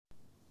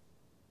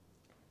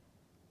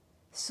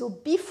So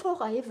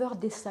before I ever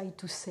decide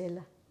to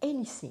sell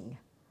anything,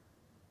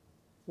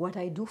 what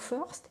I do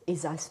first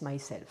is ask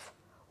myself,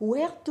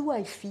 where do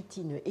I fit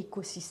in an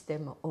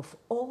ecosystem of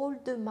all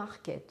the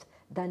markets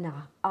that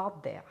are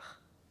out there?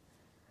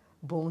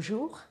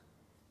 Bonjour,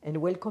 and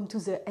welcome to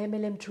the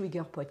MLM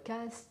Trigger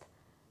podcast.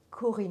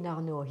 Corinne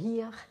Arnaud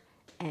here,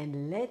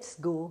 and let's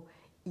go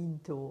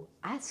into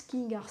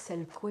asking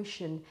ourselves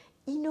questions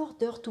in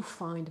order to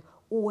find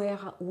where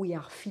we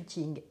are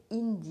fitting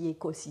in the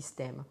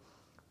ecosystem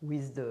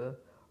with the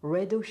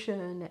red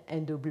ocean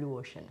and the blue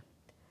ocean.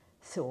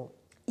 So,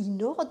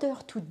 in order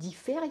to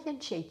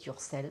differentiate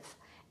yourself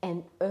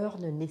and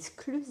earn an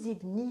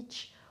exclusive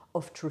niche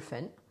of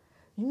Trufen,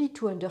 you need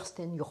to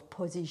understand your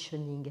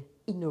positioning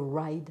in a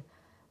ripe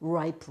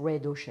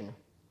red ocean.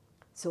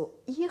 So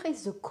here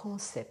is the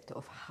concept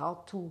of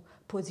how to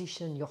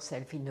position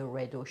yourself in a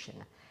red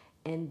ocean.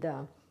 And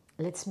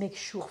let's make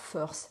sure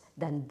first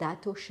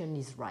that ocean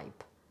is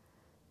ripe.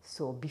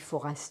 So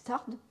before I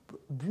start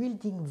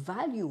building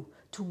value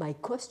to my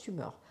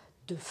customer,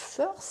 the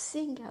first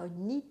thing I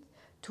need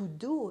to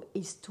do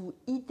is to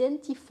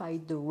identify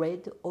the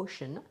red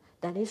ocean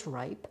that is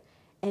ripe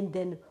and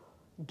then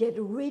get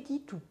ready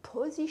to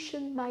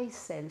position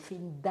myself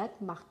in that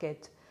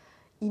market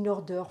in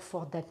order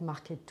for that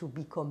market to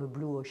become a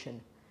blue ocean.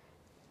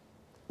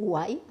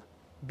 Why?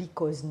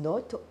 Because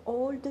not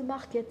all the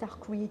markets are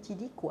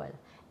created equal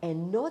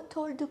and not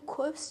all the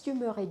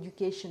customer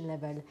education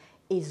level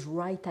is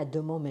right at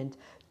the moment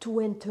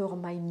to enter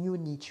my new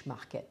niche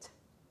market.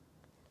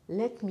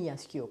 Let me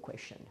ask you a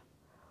question.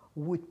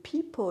 Would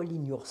people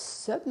in your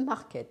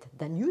sub-market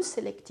that you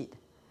selected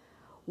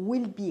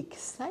will be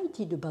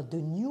excited about the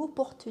new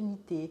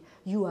opportunity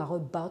you are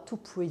about to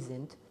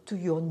present to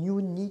your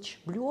new niche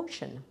blue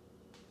ocean?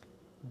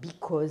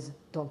 Because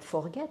don't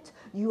forget,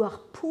 you are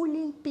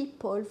pulling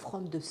people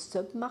from the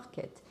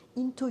sub-market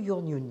into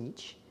your new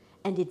niche,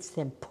 and it's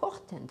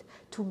important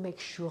to make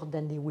sure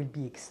that they will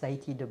be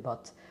excited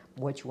about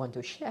what you want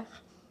to share,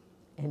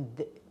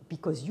 and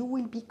because you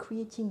will be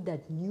creating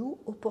that new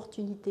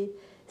opportunity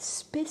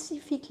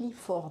specifically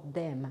for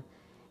them,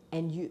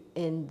 and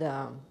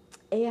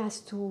it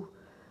has to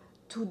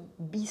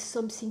be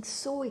something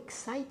so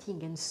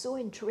exciting and so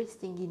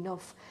interesting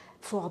enough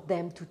for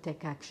them to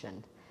take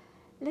action.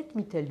 Let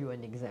me tell you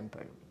an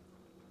example.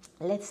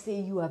 Let's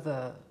say you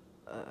have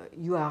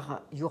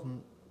your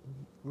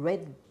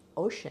red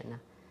ocean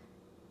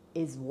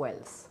is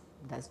wealth.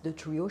 That's the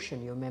three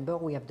ocean. You remember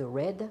we have the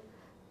red.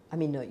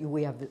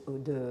 We have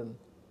the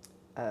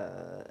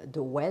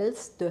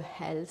wealth, the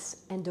health,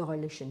 and the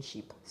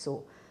relationship.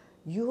 So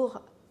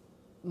your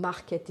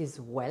market is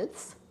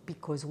wealth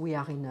because we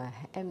are in a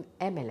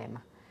MLM.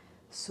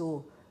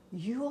 So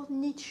your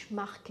niche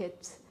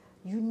market,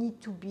 you need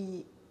to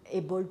be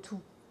able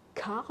to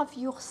carve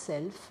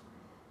yourself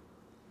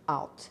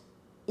out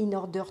in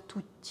order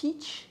to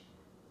teach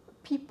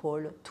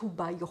people to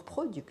buy your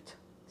product.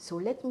 So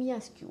let me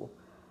ask you,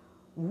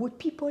 would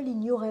people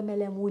in your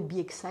MLM will be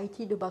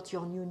excited about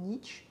your new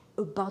niche,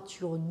 about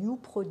your new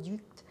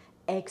product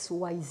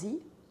XYZ?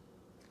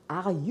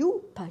 Are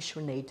you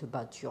passionate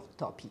about your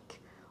topic,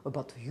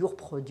 about your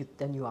product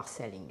that you are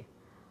selling?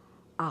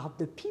 Are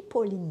the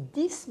people in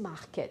this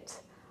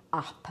market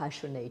are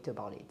passionate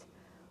about it?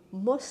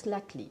 Most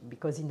likely,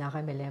 because in our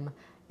MLM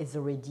is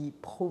already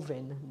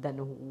proven that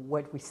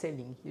what we're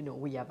selling,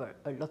 we have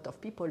a lot of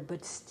people,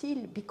 but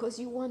still, because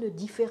you want to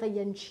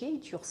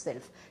differentiate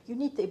yourself, you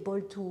need to be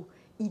able to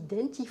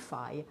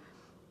identify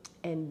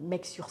and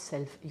make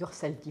yourself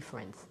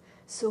different.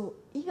 So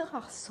here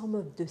are some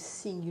of the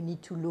things you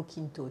need to look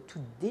into to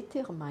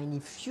determine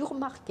if your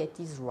market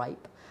is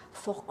ripe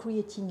for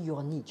creating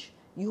your niche,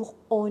 your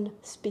own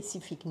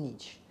specific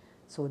niche.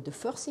 So the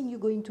first thing you're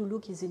going to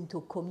look is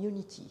into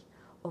community.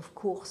 Of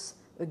course,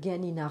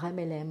 again, in our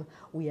MLM,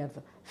 we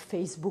have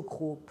Facebook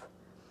group,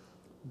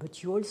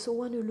 but you also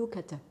want to look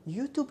at a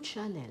YouTube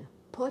channel,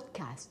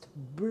 podcast,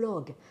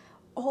 blog,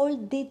 all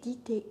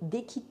dedicated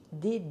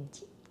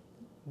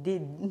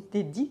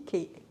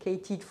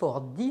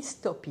for this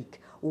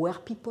topic, where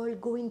people are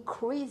going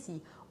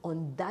crazy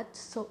on that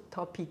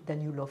topic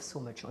that you love so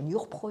much, on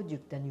your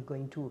product that you're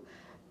going to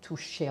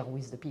share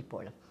with the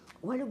people.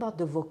 What about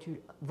the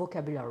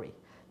vocabulary?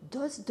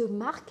 Does the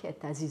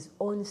market has its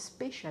own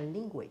special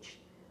language?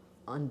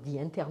 On the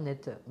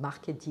internet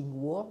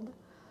marketing world,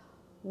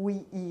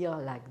 we hear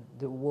like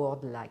the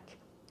word like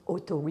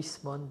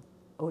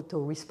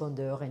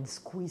autoresponder and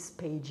squeeze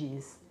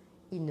pages.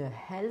 In a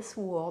health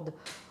world,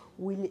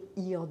 we'll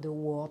hear the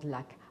word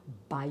like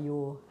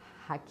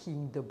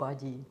biohacking the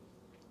body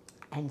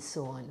and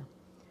so on.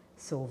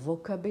 So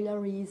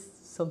vocabulary is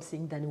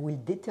something that will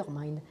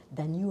determine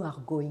that you are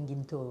going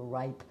into a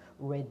ripe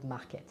red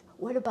market.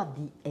 What about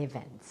the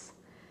events?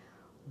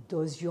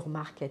 Does your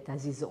market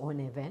has its own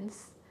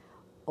events?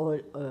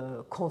 Or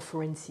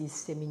conferences,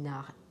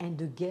 seminars,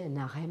 and again,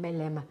 our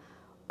MLM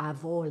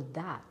have all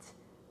that.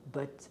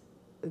 But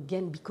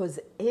again, because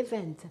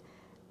event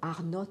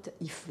are not,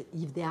 if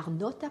they are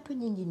not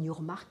happening in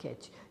your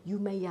market, you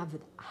may have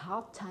a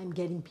hard time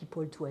getting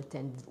people to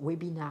attend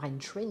webinar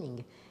and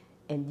training.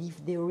 And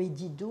if they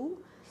already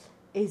do,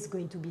 it's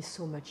going to be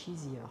so much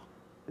easier.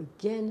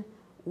 Again,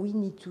 we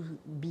need to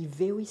be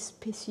very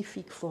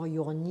specific for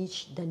your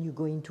niche than you're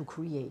going to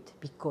create,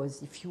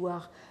 because if you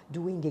are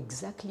doing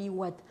exactly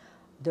what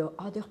the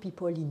other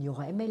people in your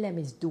MLM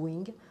is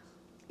doing,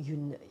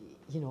 you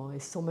know,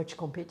 there's so much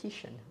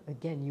competition.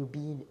 Again, you'll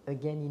be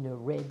again in a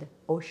red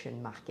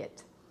ocean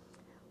market.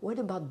 What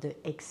about the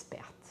expert?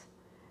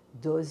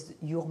 Does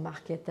your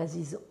market has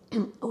its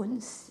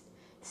own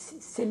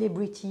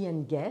celebrity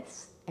and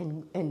guests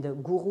and the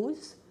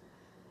gurus?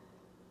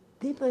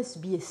 They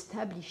must be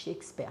established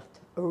experts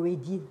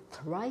already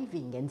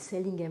thriving and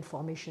selling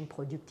information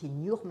product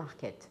in your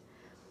market.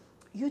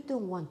 You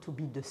don't want to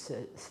be the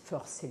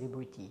first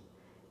celebrity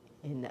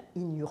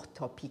in your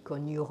topic,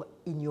 in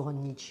your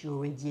niche you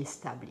already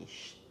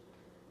established.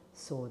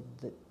 So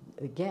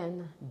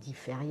again,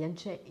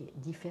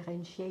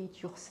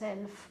 differentiate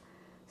yourself.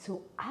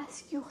 So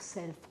ask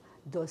yourself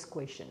those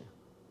questions.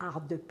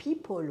 Are the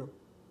people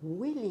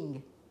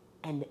willing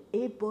and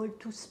able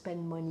to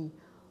spend money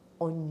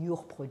on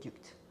your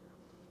product?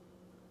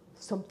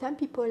 Sometimes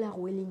people are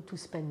willing to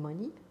spend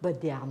money,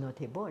 but they are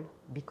not able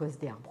because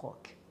they are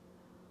broke.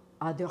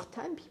 Other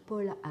times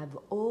people have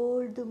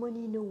all the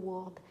money in the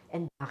world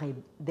and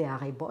they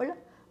are able,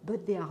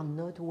 but they are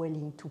not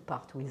willing to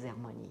part with their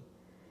money.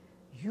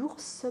 Your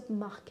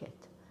sub-market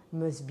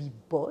must be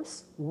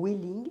both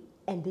willing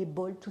and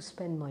able to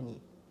spend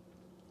money.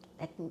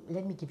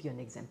 Let me give you an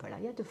example. I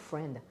had a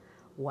friend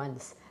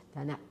once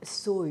that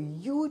saw a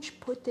huge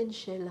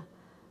potential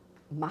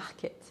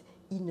market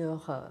in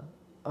her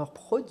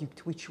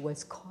product, which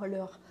was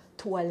color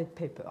toilet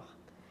paper.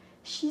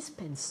 She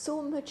spent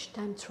so much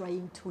time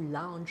trying to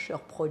launch her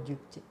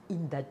product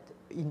in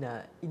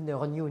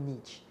her new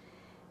niche.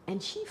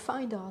 And she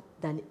found out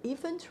that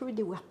even though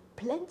there were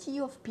plenty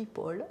of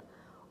people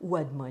who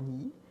had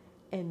money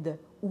and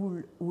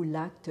who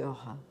liked her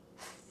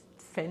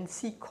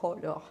fancy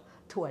color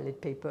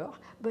toilet paper,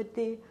 but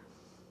they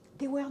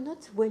were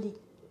not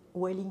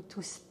willing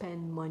to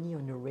spend money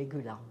on a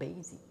regular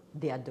basis.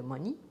 They had the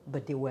money,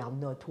 but they were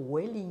not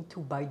willing to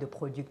buy the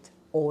product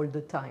all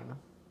the time.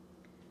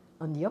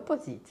 On the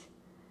opposite,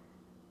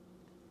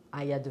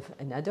 I had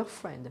another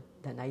friend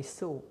that I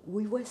saw.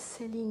 We were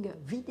selling a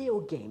video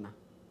game,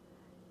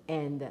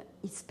 and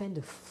he spent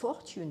a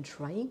fortune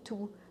trying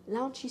to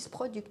launch his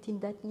product in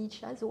that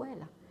niche as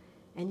well.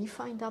 And he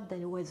found out that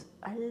there was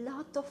a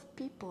lot of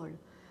people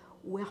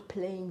who were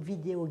playing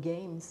video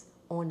games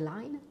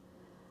online,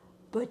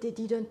 but they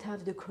didn't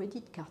have the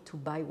credit card to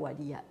buy what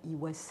he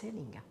was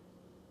selling.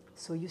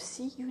 So you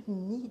see, you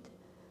need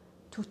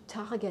to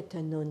target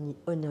an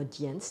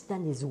audience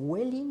that is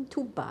willing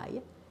to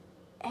buy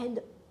and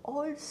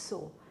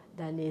also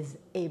that is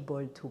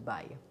able to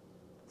buy.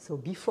 So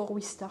before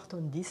we start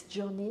on this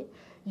journey,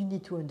 you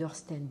need to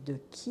understand the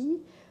key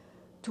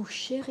to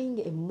sharing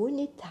and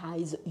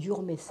monetize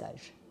your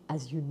message.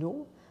 As you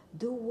know,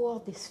 the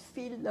world is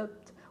filled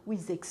up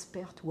with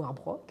experts who are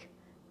broke,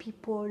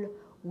 people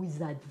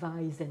with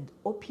advice and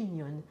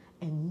opinion,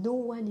 and no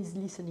one is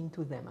listening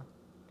to them.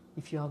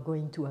 If you are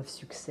going to have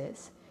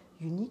success,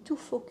 you need to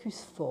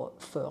focus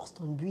first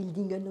on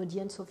building an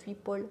audience of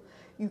people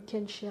you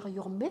can share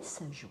your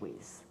message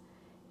with.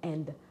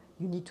 And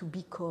you need to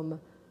become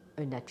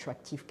an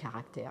attractive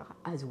character,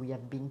 as we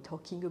have been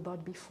talking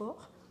about before.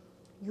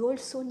 You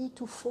also need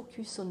to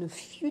focus on a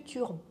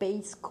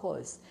future-based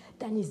cause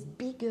that is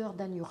bigger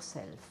than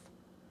yourself.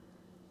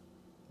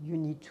 You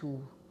need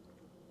to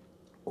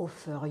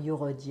offer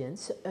your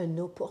audience an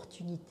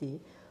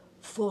opportunity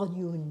for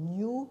your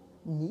new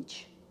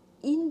niche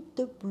in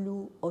the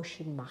blue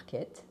ocean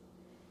market,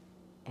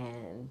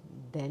 and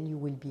then you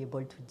will be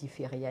able to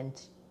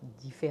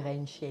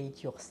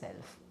differentiate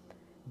yourself.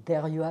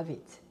 There you have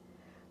it.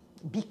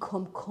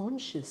 Become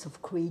conscious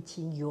of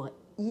creating your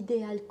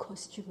ideal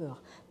customer.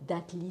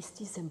 That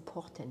list is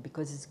important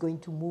because it's going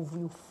to move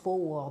you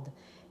forward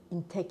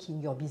in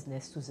taking your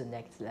business to the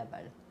next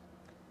level.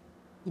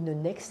 In the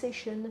next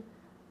session,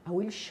 I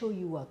will show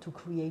you how to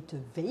create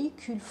a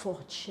vehicle for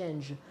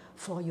change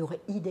for your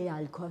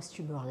ideal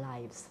customer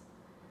lives.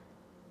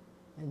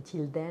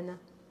 Until then,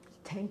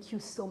 thank you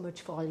so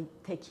much for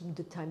taking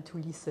the time to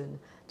listen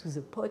to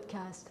the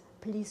podcast.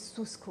 Please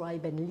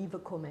subscribe and leave a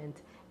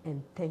comment.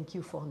 And thank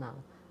you for now.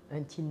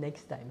 Until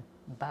next time.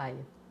 Bye.